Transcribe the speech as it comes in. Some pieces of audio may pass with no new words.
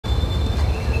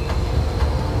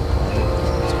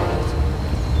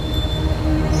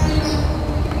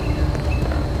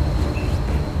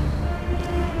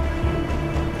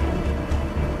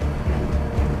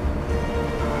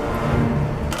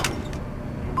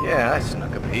Yeah, I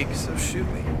snuck a peek, so shoot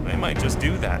me. They might just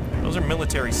do that. Those are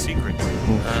military secrets.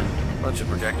 Bunch of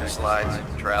projector slides,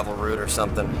 travel route or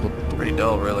something. Pretty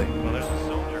dull, really. Well, there's a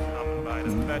soldier coming by to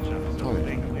fetch him, so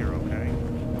stay clear, okay?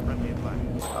 Friendly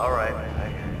advice. All right.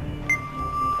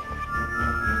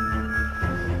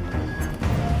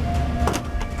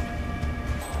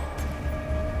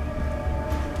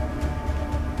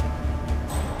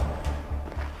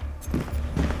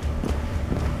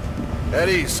 At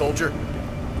ease, soldier.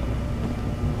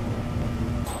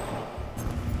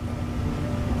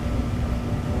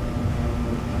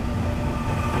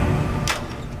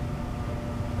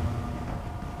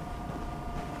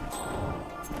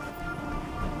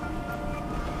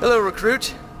 Hello,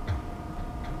 recruit.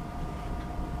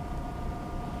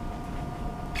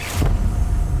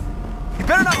 You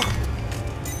better not...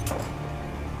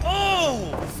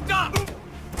 Oh! Stop!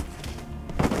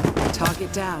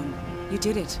 Target down. You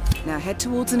did it. Now head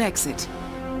towards an exit.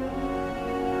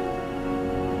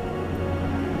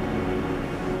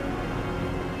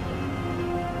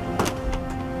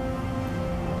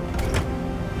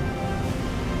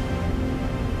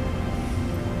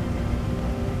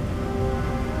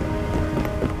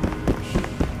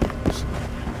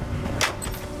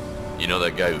 You know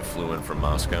that guy who flew in from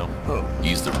Moscow? Who?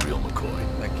 He's the real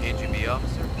McCoy. That KGB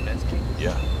officer, Betsky.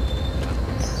 Yeah.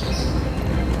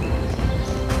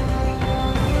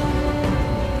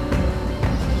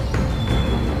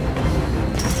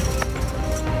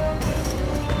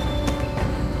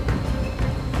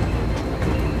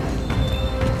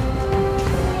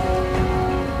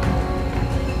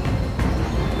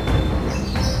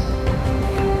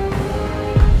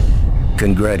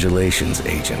 Congratulations,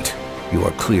 Agent. You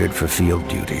are cleared for field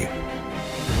duty.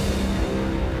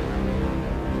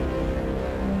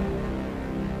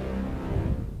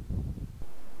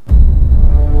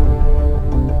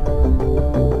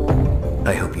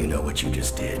 I hope you know what you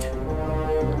just did.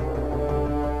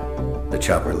 The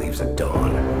chopper leaves at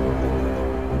dawn.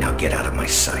 Now get out of my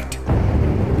sight.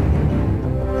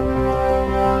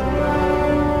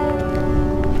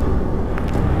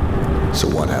 So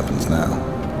what happens now?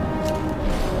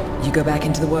 You go back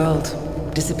into the world,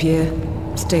 disappear,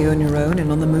 stay on your own and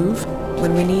on the move.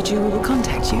 When we need you, we will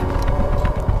contact you.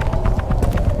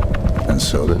 And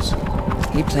so does?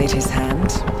 He played his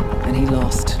hand, and he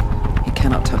lost. He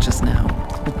cannot touch us now.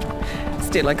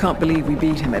 Still, I can't believe we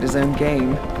beat him at his own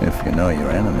game. If you know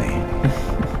your enemy.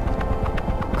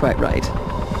 Quite right.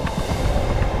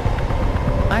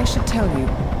 I should tell you,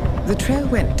 the trail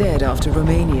went dead after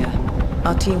Romania.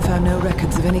 Our team found no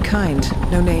records of any kind.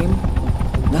 No name,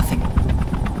 nothing.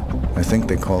 I think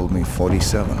they called me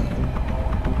 47.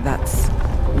 That's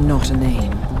not a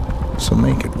name. So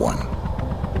make it one.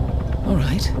 All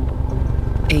right.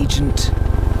 Agent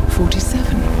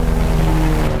 47.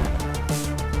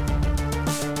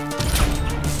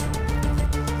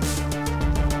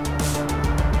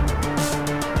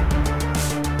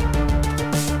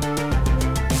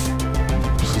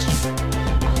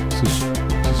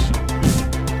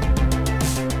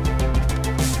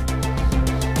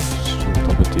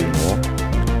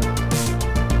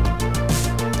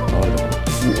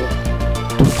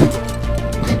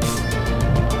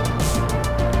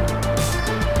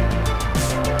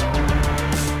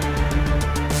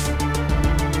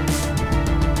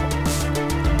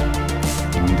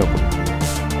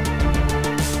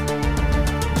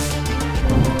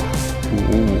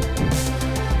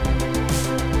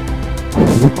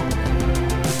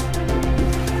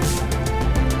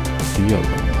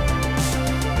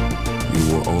 You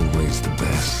were always the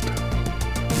best.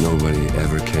 Nobody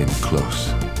ever came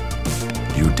close.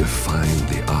 You defined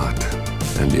the art,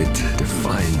 and it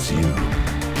defines you.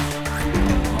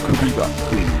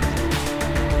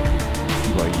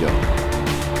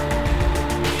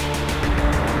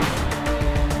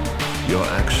 Your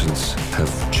actions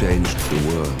have changed the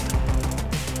world.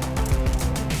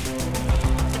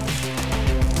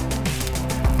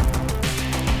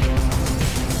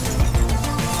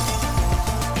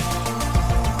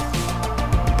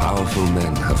 Powerful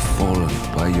men have fallen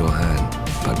by your hand,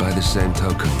 but by the same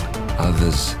token,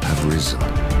 others have risen.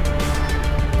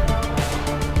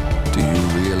 Do you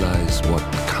realize what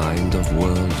kind of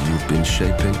world you've been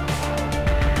shaping?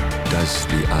 Does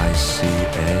the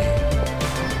ICA?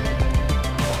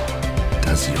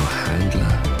 Does your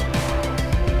handler?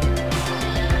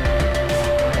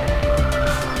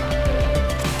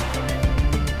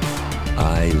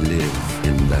 I live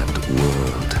in that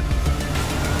world.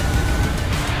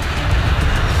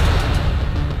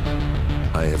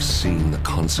 I have seen the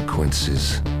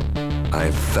consequences. I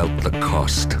have felt the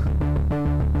cost.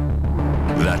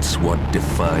 That's what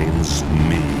defines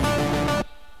me.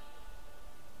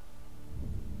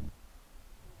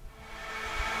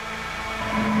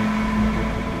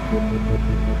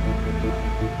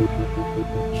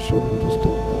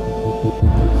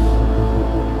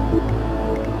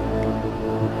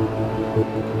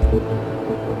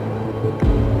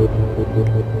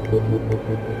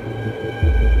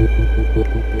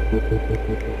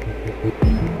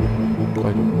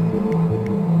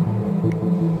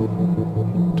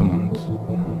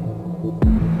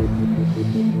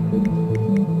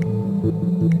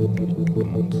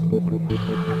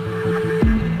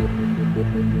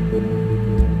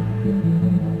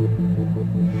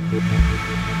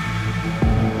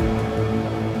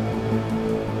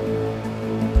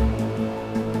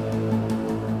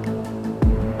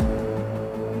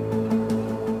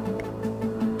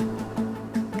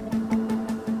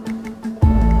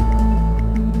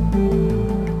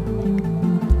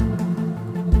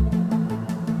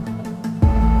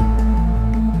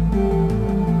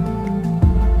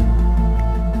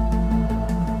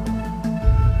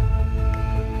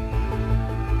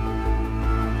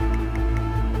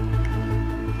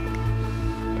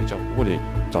 じゃあここで一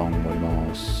旦終わり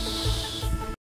ます。